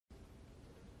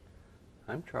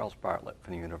I'm Charles Bartlett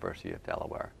from the University of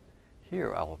Delaware.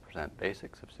 Here I will present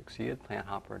basics of cixiid plant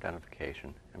hopper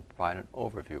identification and provide an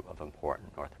overview of important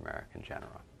North American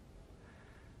genera.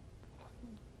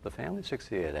 The family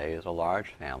Cixiidae is a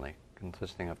large family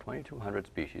consisting of 2,200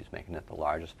 species, making it the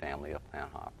largest family of plant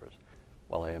hoppers.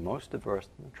 While they are most diverse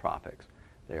in the tropics,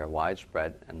 they are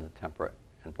widespread in the temperate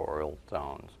and boreal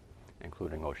zones,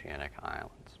 including oceanic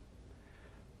islands.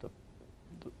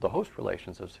 The host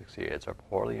relations of cixiids are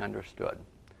poorly understood.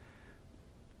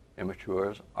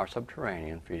 Immatures are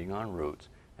subterranean, feeding on roots,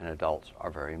 and adults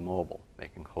are very mobile,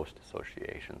 making host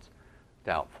associations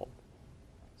doubtful.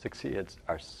 Cixiids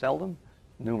are seldom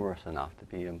numerous enough to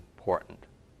be important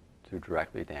to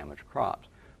directly damage crops,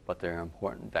 but they are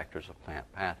important vectors of plant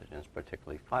pathogens,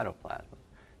 particularly phytoplasma.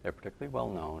 They're particularly well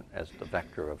known as the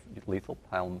vector of lethal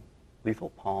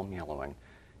palm yellowing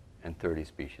and 30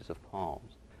 species of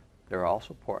palms. There are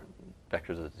also important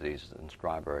vectors of diseases in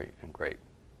strawberry and grape.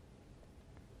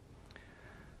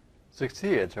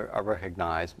 Cixiids are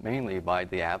recognized mainly by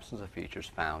the absence of features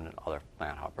found in other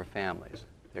plant hopper families.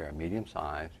 They are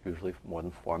medium-sized, usually more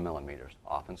than 4 millimeters,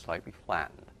 often slightly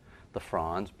flattened. The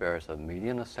frons bears a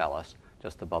median ocellus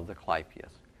just above the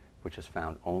clypeus, which is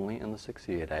found only in the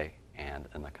Cixiidae and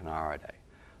in the Canaridae.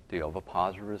 The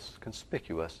ovipositor is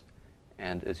conspicuous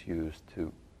and is used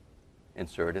to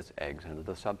insert its eggs into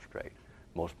the substrate.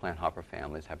 Most plant hopper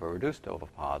families have a reduced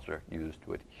ovipositor used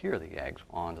to adhere the eggs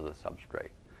onto the substrate.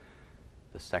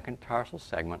 The second tarsal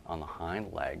segment on the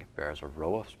hind leg bears a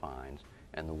row of spines,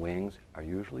 and the wings are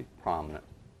usually prominent.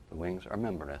 The wings are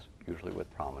membranous, usually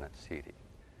with prominent setae.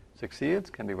 Cixiids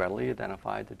can be readily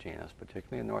identified to genus,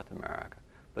 particularly in North America,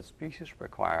 but species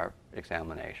require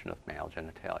examination of male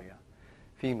genitalia.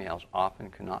 Females often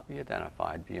cannot be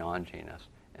identified beyond genus,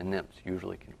 and nymphs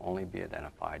usually can only be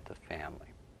identified to family.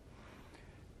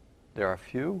 There are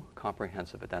few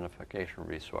comprehensive identification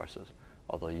resources,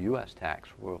 although U.S.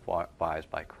 taxa were revised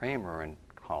by Kramer and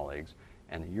colleagues,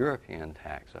 and the European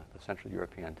taxa, the Central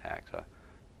European taxa,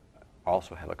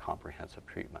 also have a comprehensive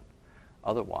treatment.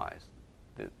 Otherwise,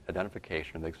 the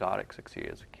identification of exotic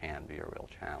cixiids can be a real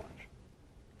challenge.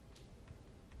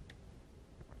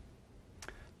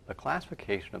 The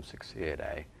classification of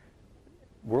Cixiidae: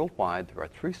 worldwide, there are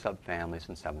 3 subfamilies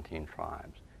and 17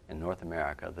 tribes. In North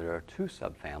America, there are 2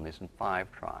 subfamilies and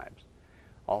 5 tribes.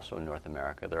 Also in North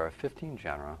America, there are 15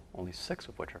 genera, only 6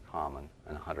 of which are common,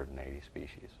 and 180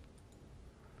 species.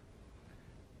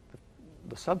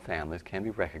 The subfamilies can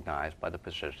be recognized by the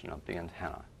position of the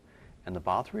antenna. In the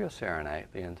Bothrioceraceae,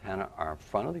 the antennae are in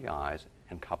front of the eyes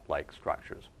in cup-like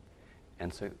structures. In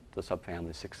the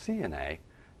subfamily Cixiidae,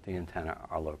 the antennae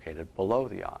are located below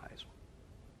the eyes.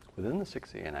 Within the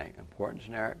Cixiidae, important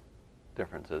generic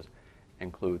differences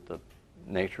include the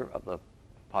nature of the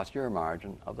posterior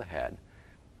margin of the head,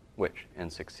 which in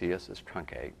Cixius is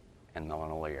truncate and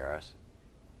Melanoliaris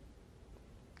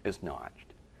is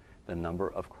notched. The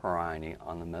number of carinae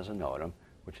on the mesonotum,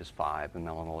 which is 5 in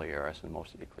Melanoliaris and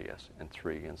most Equleus, and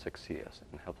 3 in Cixius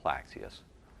and Hyplaxius,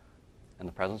 and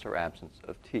the presence or absence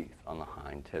of teeth on the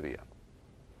hind tibia.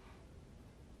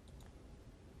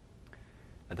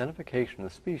 Identification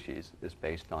of species is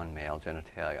based on male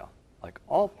genitalia. Like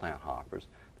all plant hoppers,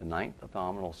 the 9th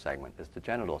abdominal segment is the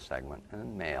genital segment, and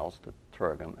in males, the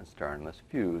tergum and sternum is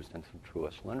fused into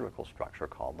a cylindrical structure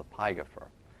called the pygophore.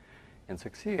 In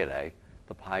Cixiidae,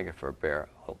 the pygophore bear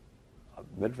a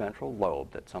midventral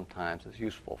lobe that sometimes is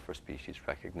useful for species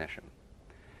recognition.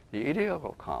 The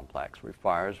ideogal complex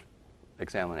requires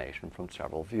examination from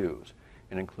several views.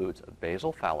 It includes a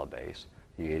basal phallobase,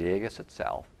 the ideagus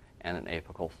itself, and an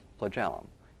apical flagellum,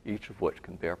 each of which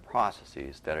can bear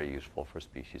processes that are useful for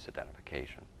species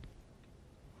identification.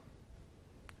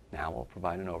 Now we'll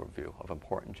provide an overview of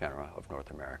important genera of North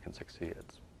American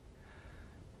cixiids.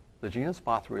 The genus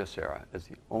Bothriocera is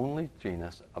the only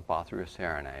genus of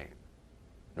Bothrioceraceae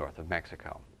north of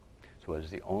Mexico. So it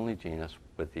is the only genus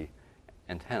with the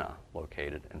antenna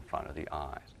located in front of the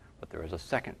eyes. But there is a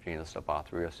second genus of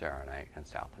Bothrioceraceae in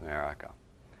South America.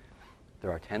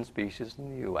 There are 10 species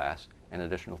in the U.S. and an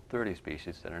additional 30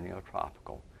 species that are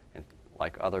neotropical. And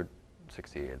like other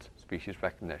cixiids, species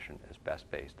recognition is best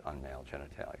based on male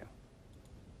genitalia.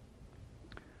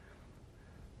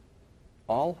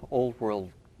 All Old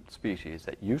World species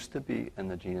that used to be in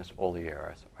the genus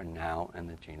Olearis are now in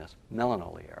the genus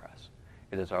Melanoliaris.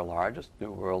 It is our largest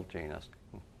New World genus,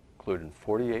 including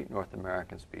 48 North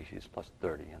American species plus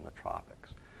 30 in the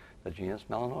tropics. The genus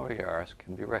Melanoliaris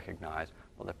can be recognized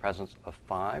by the presence of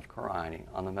 5 carinae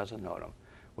on the mesonotum,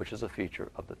 which is a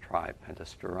feature of the tribe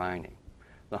Pentastyrinae.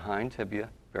 The hind tibia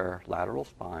bear lateral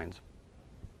spines,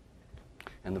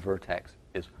 and the vertex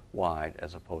is wide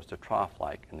as opposed to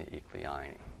trough-like in the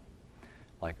Eichlieinae.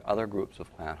 Like other groups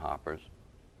of plant hoppers,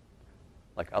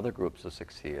 like other groups of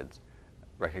cixiids,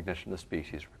 recognition of the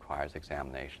species requires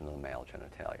examination of the male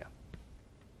genitalia.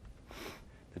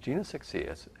 The genus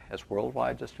Cixius has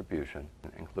worldwide distribution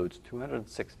and includes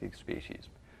 260 species,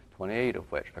 28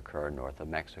 of which occur north of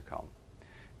Mexico.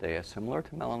 They are similar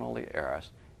to Nematology,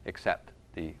 except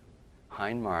the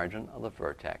hind margin of the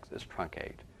vertex is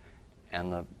truncate,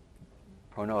 and the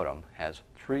pronotum has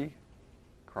 3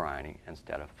 carinae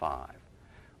instead of 5.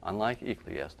 Unlike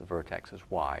Eichlieus, the vertex is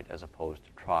wide as opposed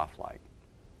to trough-like.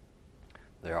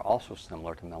 They are also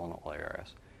similar to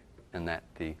Nematology in that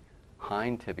the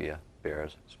hind tibia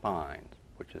bears spines,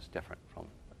 which is different from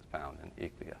what's found in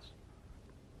Eichlieus.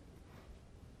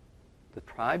 The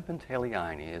tribe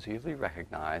Pentaleinae is easily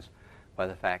recognized by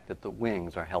the fact that the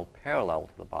wings are held parallel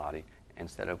to the body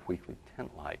instead of weakly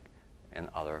tent-like in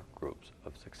other groups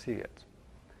of cixiids.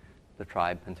 The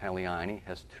tribe Pentaleinae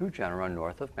has 2 genera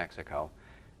north of Mexico,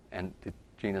 and the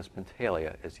genus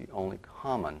Pentalia is the only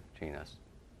common genus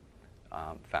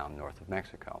found north of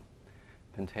Mexico.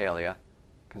 Pentalia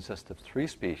consists of 3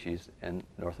 species in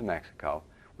north of Mexico,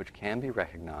 which can be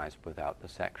recognized without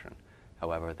dissection.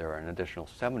 However, there are an additional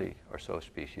 70 or so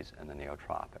species in the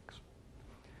neotropics.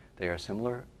 They are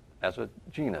similar, as a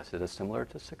genus, it is similar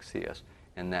to Cixius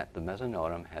in that the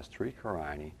mesonotum has 3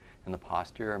 carinae and the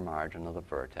posterior margin of the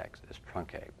vertex is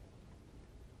truncate.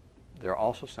 They are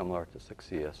also similar to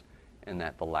Cixius in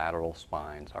that the lateral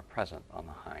spines are present on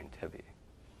the hind tibiae.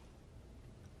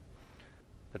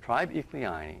 The tribe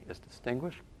Eichlieinae is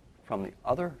distinguished from the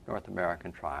other North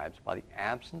American tribes by the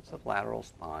absence of lateral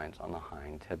spines on the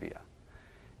hind tibia.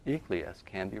 Eichlieus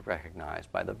can be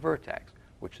recognized by the vertex,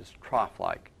 which is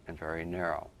trough-like and very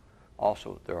narrow.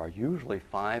 Also, there are usually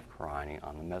 5 carinae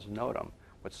on the mesonotum,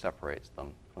 which separates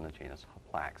them from the genus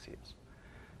Hoplaxius.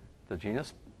 The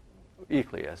genus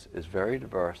Eichlieus is very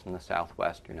diverse in the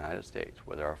southwest United States,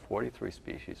 where there are 43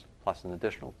 species, plus an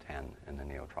additional 10 in the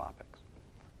neotropics.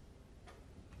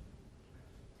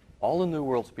 All the New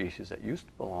World species that used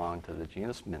to belong to the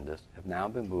genus Mindus have now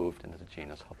been moved into the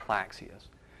genus Hoplaxius.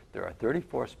 There are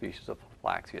 34 species of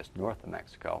Hoplaxius north of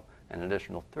Mexico and an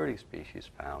additional 30 species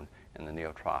found in the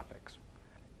neotropics.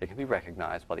 They can be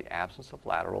recognized by the absence of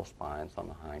lateral spines on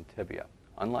the hind tibia.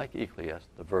 Unlike Eichlieus,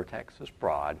 the vertex is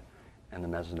broad and the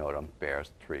mesonotum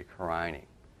bears 3 carinae.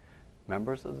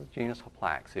 Members of the genus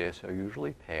Hoplaxius are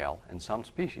usually pale, and some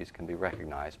species can be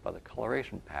recognized by the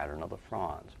coloration pattern of the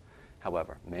fronds.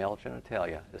 However, male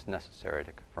genitalia is necessary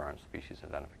to confirm species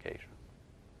identification.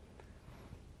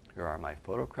 Here are my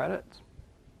photo credits.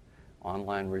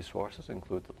 Online resources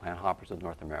include the Plant Hoppers of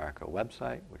North America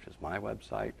website, which is my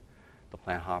website, the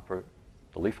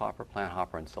leafhopper, plant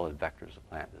hopper, and psyllid vectors of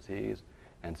plant disease,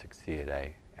 and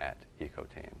cixiidae at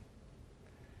Ecoteam.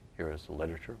 Here is the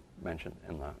literature mentioned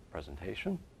in the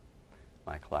presentation.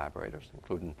 My collaborators,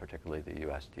 including particularly the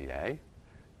USDA,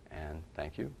 and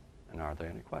thank you. And are there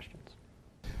any questions?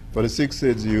 For the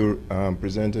cixiids, you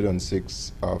presented on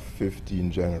 6 of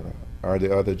 15 genera. Are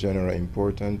the other genera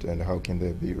important, and how can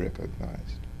they be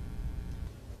recognized?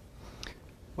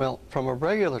 Well, from a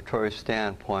regulatory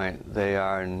standpoint, they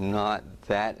are not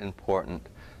that important.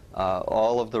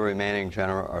 All of the remaining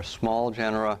genera are small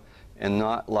genera and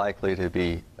not likely to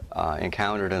be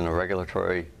encountered in a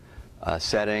regulatory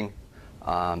setting.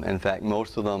 In fact,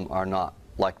 most of them are not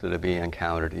likely to be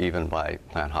encountered even by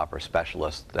plant hopper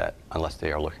specialists, unless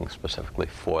they are looking specifically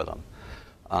for them.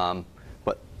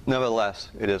 But nevertheless,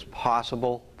 it is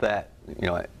possible that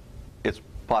it's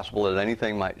possible that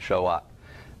anything might show up.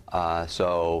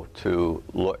 So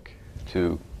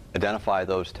to identify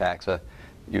those taxa,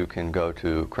 you can go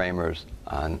to Kramer's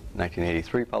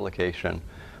 1983 publication,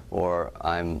 or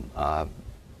I'm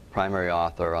primary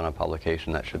author on a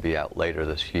publication that should be out later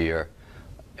this year.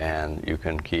 And you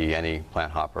can key any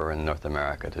plant hopper in North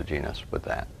America to genus with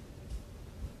that.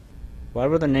 Why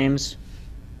were the names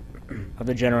of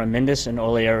the genera Mindus and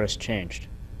Olearis changed?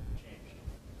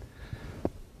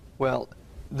 Well,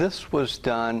 this was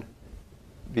done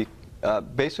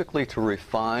basically to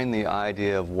refine the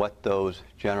idea of what those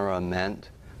genera meant.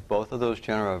 Both of those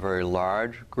genera are very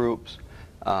large groups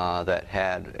that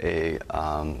had a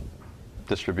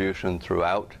distribution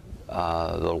throughout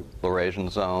the Eurasian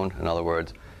zone. In other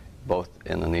words, both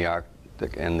in the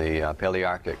Nearctic and the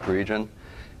Palearctic region,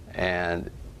 and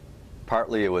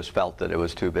partly it was felt that it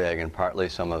was too big, and partly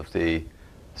some of the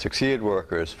cixiid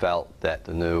workers felt that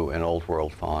the New and Old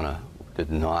World fauna did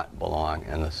not belong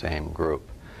in the same group.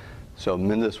 So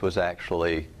Mindus was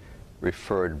actually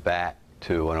referred back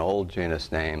to an old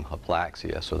genus name,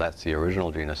 Hoplaxia, so that's the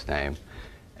original genus name,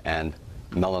 and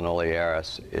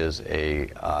Melanoliaris is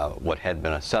what had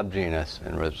been a subgenus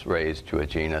and was raised to a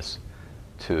genus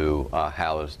to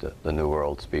house the New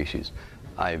World species.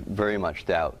 I very much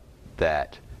doubt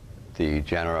that the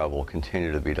genera will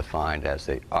continue to be defined as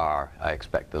they are. I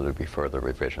expect there will be further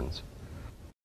revisions.